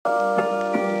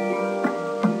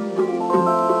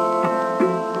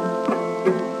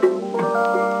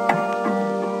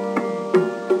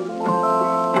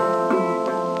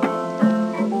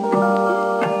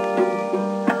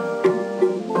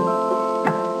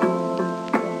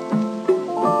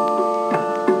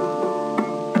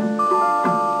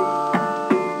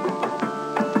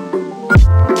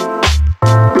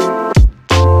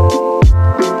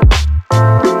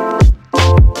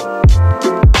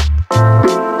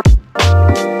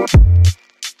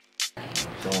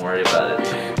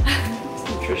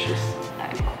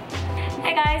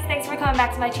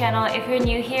my channel. If you're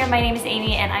new here, my name is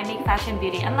Amy and I make fashion,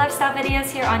 beauty, and lifestyle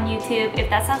videos here on YouTube. If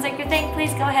that sounds like your thing,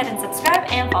 please go ahead and subscribe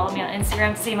and follow me on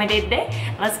Instagram to see my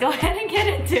day-to-day. Let's go ahead and get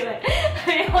into it.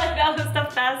 I feel like that was the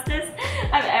fastest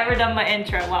I've ever done my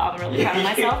intro. Wow, I'm really proud of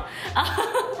myself.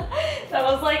 That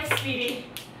was like speedy.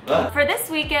 For this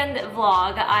weekend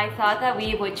vlog, I thought that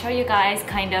we would show you guys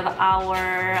kind of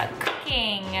our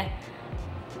cooking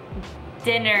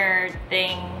dinner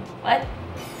thing. What?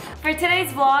 For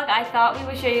today's vlog, I thought we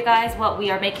would show you guys what we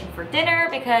are making for dinner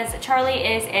because Charlie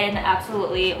is an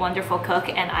absolutely wonderful cook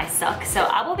and I suck. So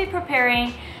I will be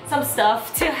preparing some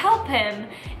stuff to help him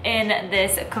in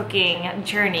this cooking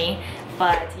journey.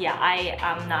 But yeah, I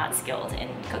am not skilled in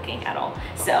cooking at all.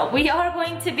 So we are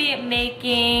going to be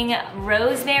making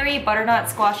rosemary butternut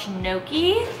squash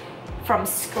gnocchi from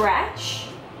scratch,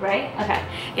 right? Okay,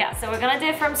 yeah, so we're gonna do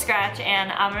it from scratch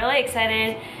and I'm really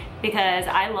excited because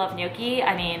I love gnocchi.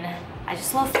 I mean, I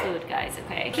just love food, guys,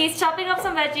 okay? He's chopping up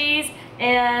some veggies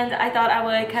and I thought I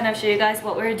would kind of show you guys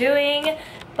what we're doing,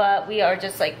 but we are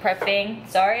just like prepping.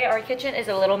 Sorry, our kitchen is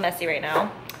a little messy right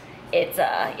now. It's,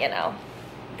 you know,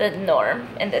 the norm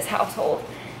in this household.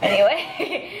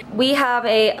 Anyway, we have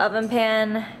a oven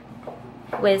pan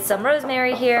with some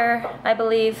rosemary here. I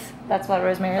believe that's what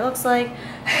rosemary looks like.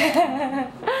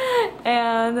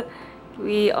 And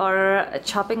we are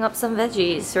chopping up some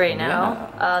veggies right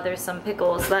now. There's some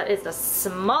pickles. That is the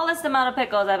smallest amount of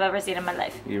pickles I've ever seen in my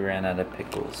life. We ran out of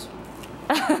pickles.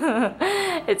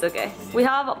 It's okay. We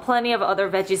have plenty of other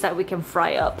veggies that we can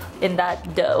fry up in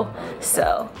that dough,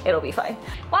 so it'll be fine.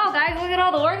 Wow, guys, look at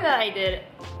all the work that I did.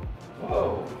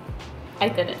 Whoa. I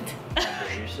didn't.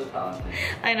 You're so talented.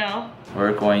 I know.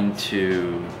 We're going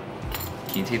to...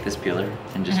 Can you take this peeler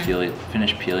and just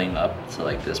finish peeling up to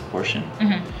like this portion?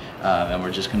 And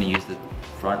we're just going to use the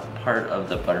front part of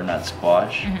the butternut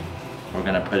squash. We're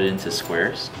going to put it into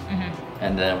squares.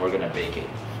 And then we're going to bake it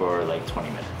for like 20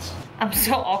 minutes. I'm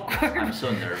so awkward. I'm so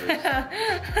nervous.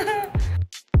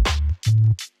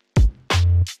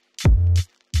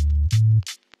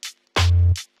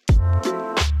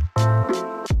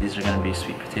 These are gonna be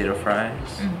sweet potato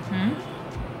fries.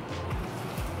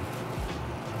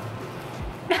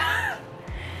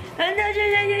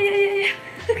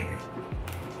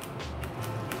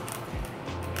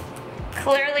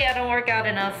 Clearly I don't work out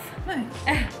enough.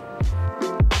 Nice.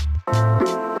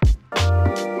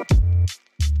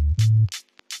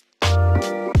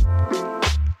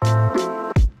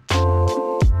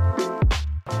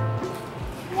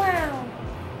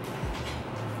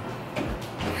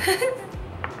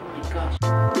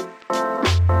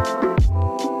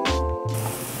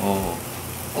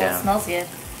 Smells good.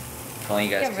 Only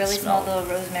you guys can really smell the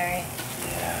rosemary.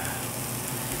 Yeah.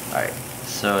 Alright,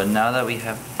 so now that we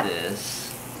have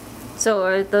this. So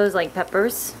are those like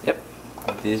peppers? Yep.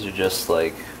 These are just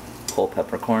like whole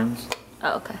peppercorns.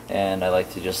 Oh, okay. And I like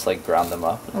to just like ground them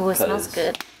up. Oh, it smells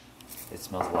good. It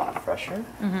smells a lot fresher.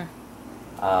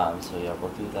 So yeah, we'll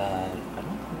do that. I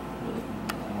don't really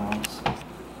know anything else.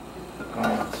 We're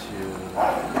going to...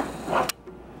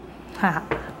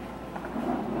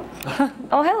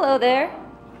 Oh, hello there.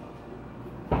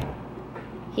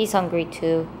 He's hungry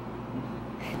too.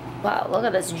 Wow, look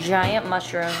at this giant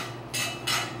mushroom.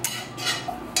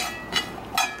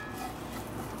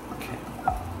 Okay.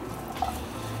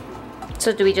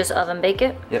 So do we just oven bake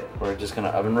it? Yep, we're just gonna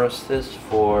oven roast this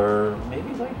for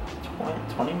maybe like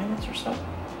 20 minutes or so.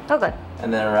 Okay.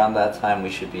 And then around that time we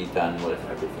should be done with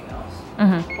everything else.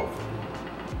 Hopefully.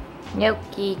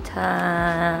 Gnocchi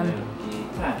time. Gnocchi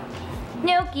time.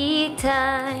 Gnocchi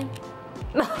time.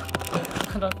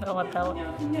 I don't know what that was.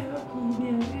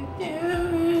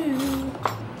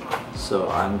 So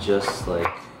I'm just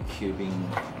like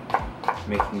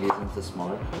making these into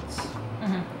smaller cuts.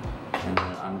 And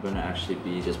then I'm gonna actually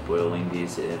be just boiling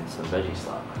these in some veggie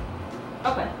stock.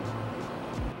 Okay.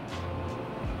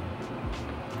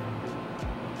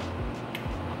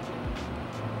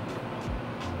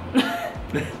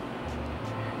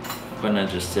 I'm gonna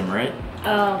just simmer it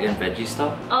in veggie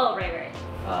stock. Oh, right.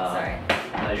 Sorry.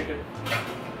 No, you're good.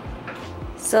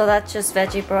 So that's just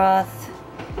veggie broth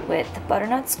with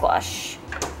butternut squash.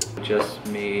 Just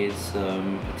made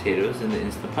some potatoes in the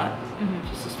Instant Pot,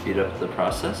 just to speed up the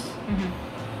process.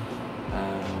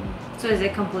 So is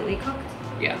it completely cooked?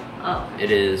 Yeah. Oh.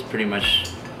 It is pretty much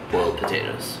boiled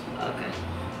potatoes. Okay.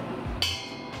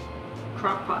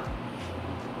 Crock pot.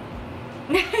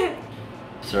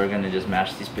 So we're gonna just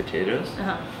mash these potatoes.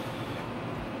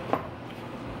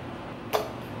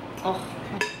 Oh,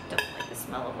 I don't like the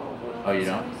smell of olive oil. Oh, you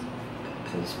don't?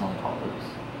 Does it smell like olives?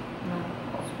 No,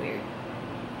 that's weird.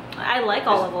 I like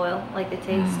olive oil, like the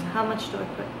taste. How much do I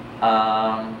put?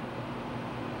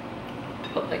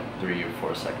 put like 3 or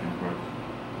 4 seconds worth.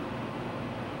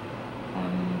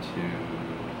 1, 2,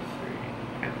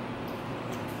 3. Okay.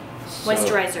 So,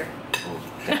 Moisturizer.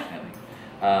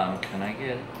 oh,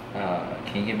 definitely.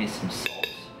 Can you give me some salt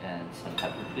and some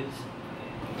pepper, please?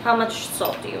 How much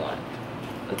salt do you want?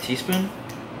 A teaspoon?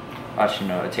 Actually,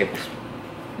 no, a tablespoon.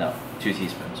 No, 2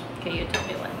 teaspoons. Okay, you tell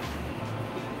me when.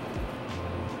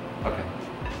 Okay.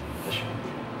 That should be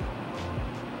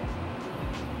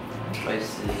good.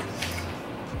 Spices.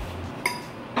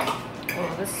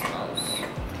 Oh, this smells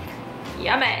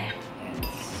yummy.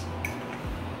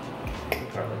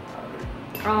 And garlic powder.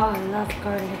 Oh, I love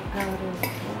garlic powder.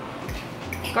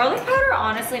 Garlic powder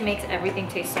honestly makes everything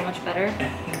taste so much better.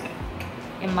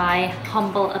 In my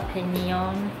humble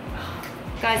opinion.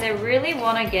 Guys, I really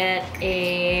want to get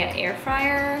a air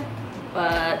fryer,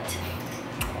 but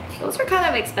those are kind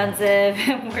of expensive.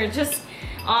 We're just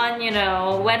on, you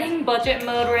know, wedding budget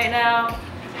mode right now.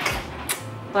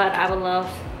 But I would love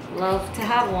to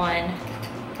have one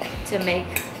to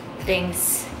make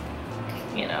things,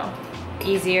 you know,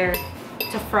 easier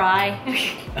to fry.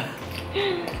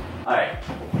 All right.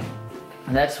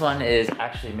 Next one is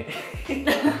actually me.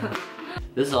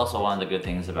 This is also one of the good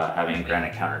things about having a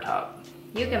granite countertop.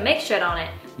 You can make shit on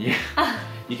it. Yeah.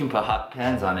 You can put hot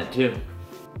pans on it too.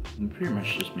 We pretty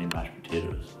much just made mashed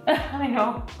potatoes. I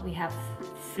know. We have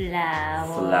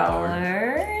flour.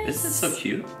 This is so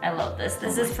cute. I love this.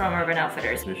 This is from Urban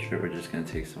Outfitters. For sure, we're just gonna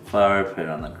take some flour, put it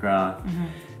on the ground,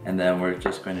 and then we're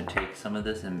just going to take some of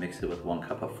this and mix it with 1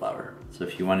 cup of flour. So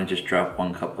if you want to just drop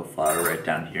 1 cup of flour right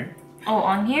down here. Oh,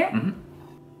 on here?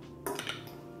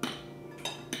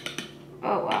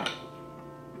 Oh, wow.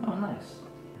 Oh, nice.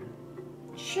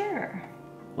 Sure.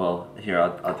 Well, here,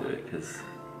 I'll do it, because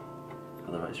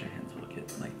otherwise your hands will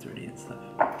get like dirty and stuff.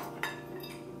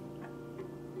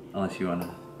 Unless you want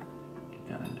to get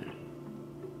down and dirty.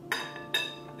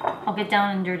 I'll get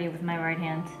down and dirty with my right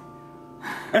hand.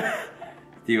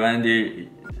 Do you want to do...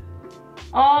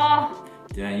 Oh!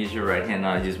 Do I use your right hand? No,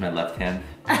 I use my left hand.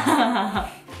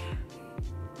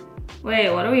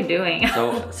 Wait, what are we doing?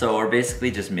 So we're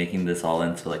basically just making this all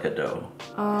into like a dough.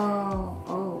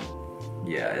 Oh.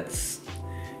 Yeah,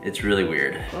 it's really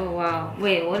weird. Oh, wow.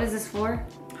 Wait, what is this for?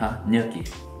 Huh? Gnocchi.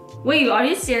 Wait, are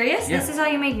you serious? Yeah. This is how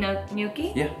you make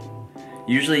gnocchi? Yeah.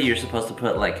 Usually you're supposed to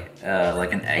put like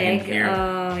an egg in here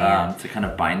to kind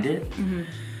of bind it.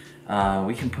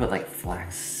 We can put like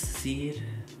flax seed,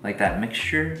 like that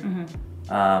mixture,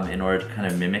 in order to kind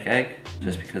of mimic egg,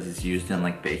 just because it's used in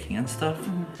like baking and stuff.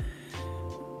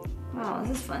 Wow,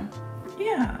 this is fun.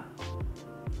 Yeah.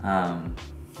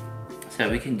 So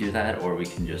we can do that, or we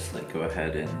can just like go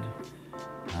ahead and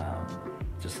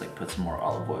just like put some more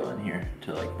olive oil in here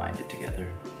to like bind it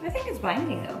together. I think it's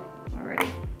binding though, already.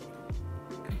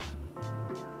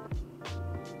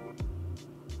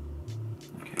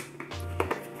 Okay.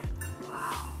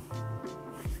 Wow.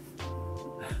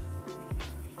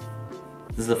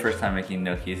 This is the first time making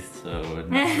gnocchi, so I'm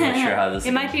not really sure how this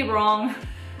It might be wrong.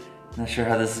 Not sure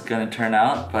how this is gonna turn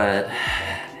out, but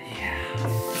yeah.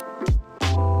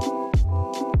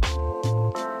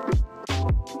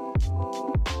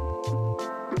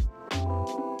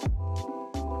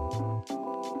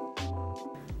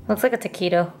 Looks like a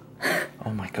taquito.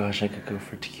 Oh my gosh, I could go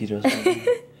for taquitos right now.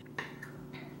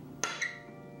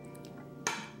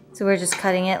 So we're just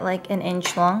cutting it like 1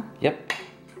 inch long? Yep.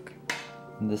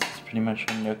 And this is pretty much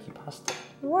our gnocchi pasta.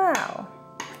 Wow.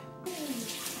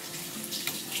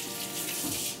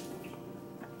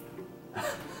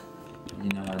 You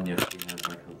know how gnocchi has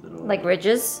like a little... Like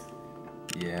ridges?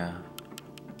 Yeah.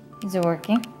 Is it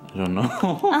working? I don't know.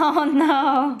 Oh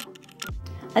no.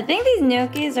 I think these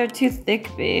gnocchis are too thick,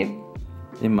 babe.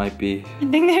 They might be. I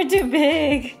think they're too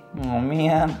big. Oh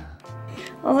man.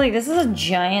 I was like, this is a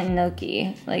giant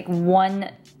gnocchi. Like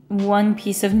one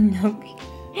piece of gnocchi.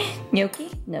 Gnocchi?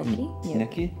 Gnocchi?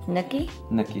 Gnocchi? Gnocchi?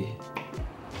 Gnocchi.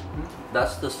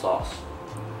 That's the sauce.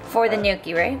 For the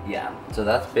gnocchi, right? Yeah. So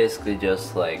that's basically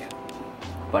just like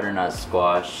butternut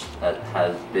squash that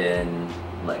has been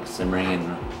like simmering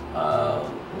in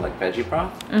like veggie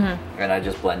broth. And I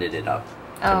just blended it up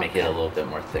to make it a little bit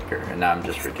more thicker. And now I'm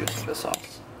just reducing the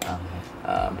sauce.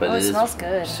 But it it smells is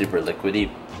good. super liquidy,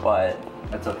 but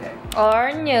that's okay.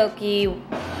 Our gnocchi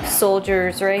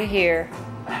soldiers right here.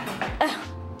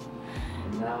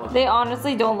 They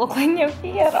honestly don't look like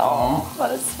gnocchi at all,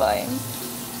 but it's fine.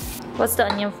 What's the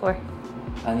onion for?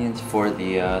 Onions for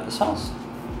the sauce.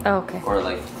 Oh, okay. Or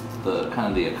like the kind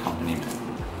of the accompaniment.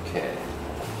 Okay.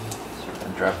 So we're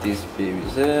gonna drop these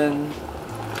babies in.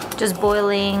 Just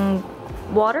boiling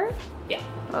water? Yeah.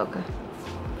 Okay.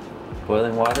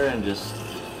 Boiling water and just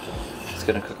it's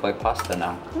gonna cook like pasta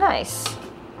now. Nice.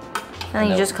 And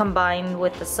you just combine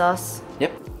with the sauce.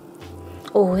 Yep.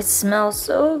 Oh, it smells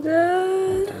so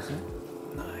good. Does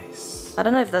it? Nice. I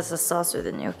don't know if that's the sauce or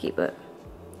the gnocchi, but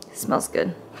it smells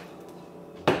good.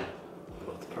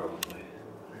 Both probably.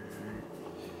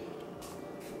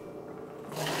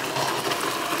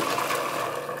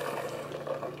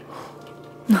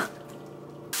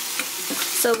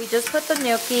 So we just put the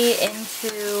gnocchi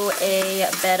into a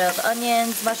bed of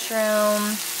onions,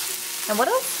 mushroom, and what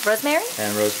else? Rosemary?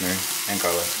 And rosemary and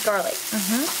garlic. Garlic.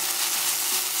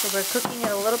 So we're cooking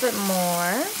it a little bit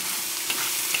more.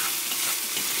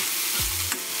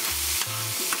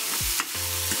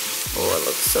 Oh, it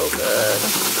looks so good.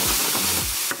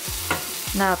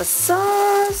 Now the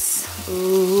sauce.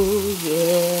 Ooh,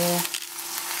 yeah.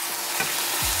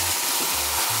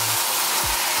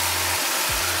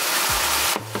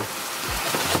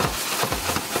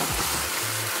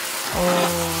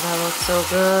 Oh, that looks so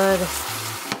good.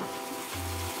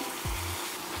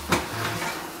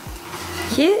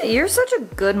 You're such a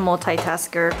good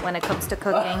multitasker when it comes to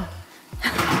cooking.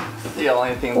 The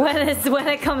only thing. When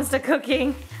it comes to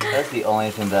cooking. That's the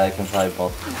only thing that I can probably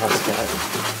multitask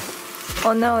at.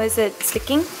 Oh no, is it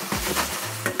sticking?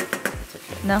 It's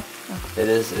okay. No. Oh. It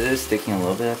is sticking a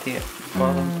little bit at the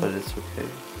bottom, but it's okay.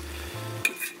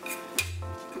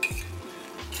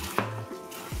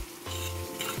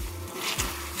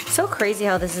 So crazy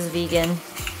how this is vegan.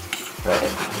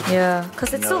 Right? Yeah,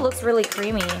 because it still looks really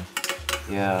creamy.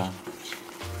 Yeah.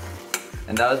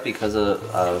 And that was because of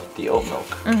the oat milk,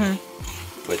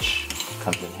 which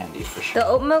comes in handy for sure. The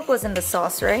oat milk was in the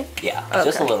sauce, right? Yeah, Okay.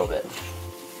 just a little bit.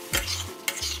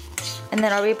 And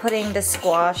then are we putting the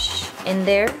squash in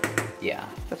there? Yeah.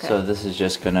 Okay. So this is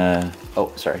just gonna,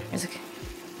 oh, sorry. It's okay.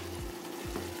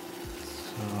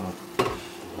 So,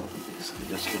 basically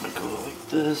just gonna go like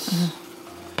this.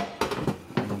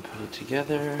 And then put it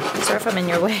together. Sorry if I'm in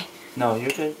your way. No,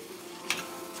 you're good.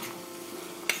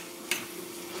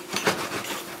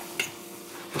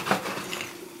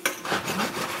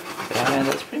 And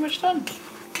that's pretty much done.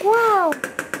 Wow.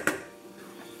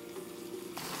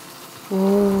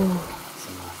 Ooh.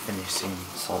 Some finishing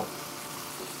salt.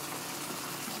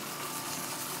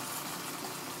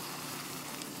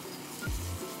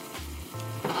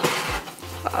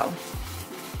 Wow.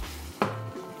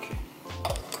 Okay.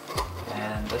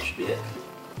 And that should be it.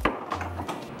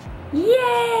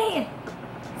 Yay!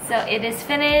 So it is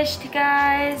finished,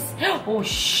 guys. Oh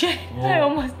shit! I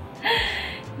almost.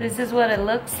 This is what it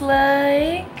looks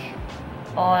like.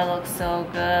 Oh, it looks so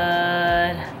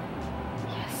good.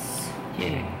 Yes.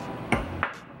 Yay.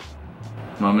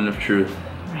 Moment of truth.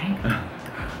 Right?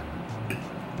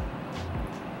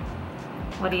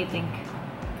 What do you think?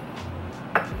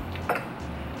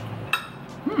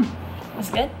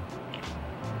 It's good?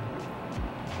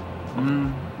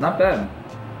 Not bad.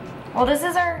 Well, this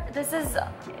is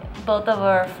both of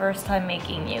our first time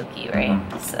making gnocchi, right?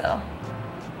 So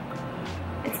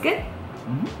it's good.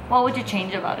 What would you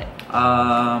change about it?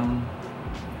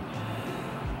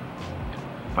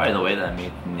 Probably the way that I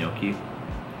made the gnocchi.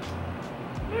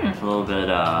 It's a little bit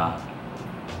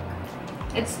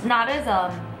It's not as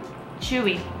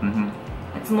chewy.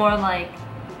 It's more like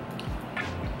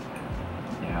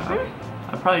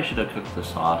I probably should have cooked the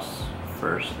sauce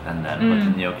first and then put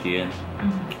the gnocchi in.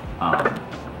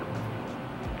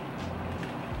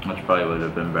 Which probably would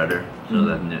have been better, so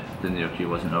that the gnocchi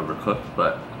wasn't overcooked.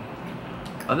 But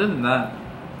other than that,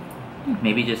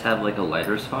 maybe just have like a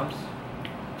lighter sauce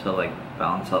to like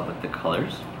balance out like the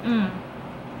colors.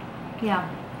 yeah.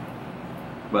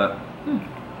 But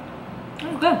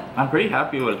It's good. I'm pretty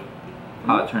happy with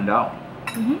how it turned out.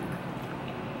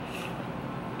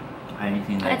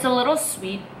 Anything that It's a little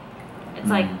sweet. It's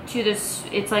like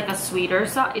it's like a sweeter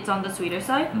side. It's on the sweeter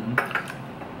side.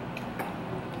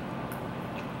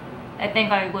 I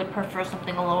think I would prefer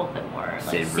something a little bit more like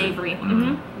savory.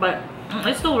 But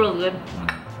it's still really good.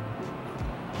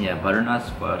 Yeah, butternut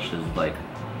squash is like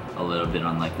a little bit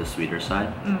on like the sweeter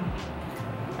side.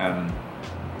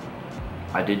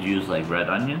 I did use like red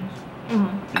onions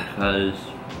because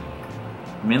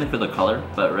mainly for the color,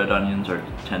 but red onions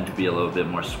tend to be a little bit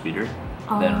more sweeter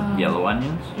than yellow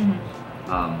onions.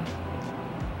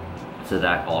 So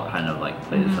that all kind of like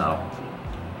plays out.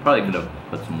 Probably could have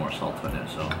put some more salt in it,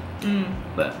 so.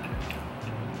 But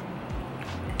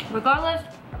regardless,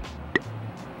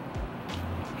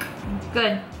 it's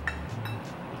good.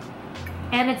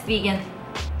 And it's vegan.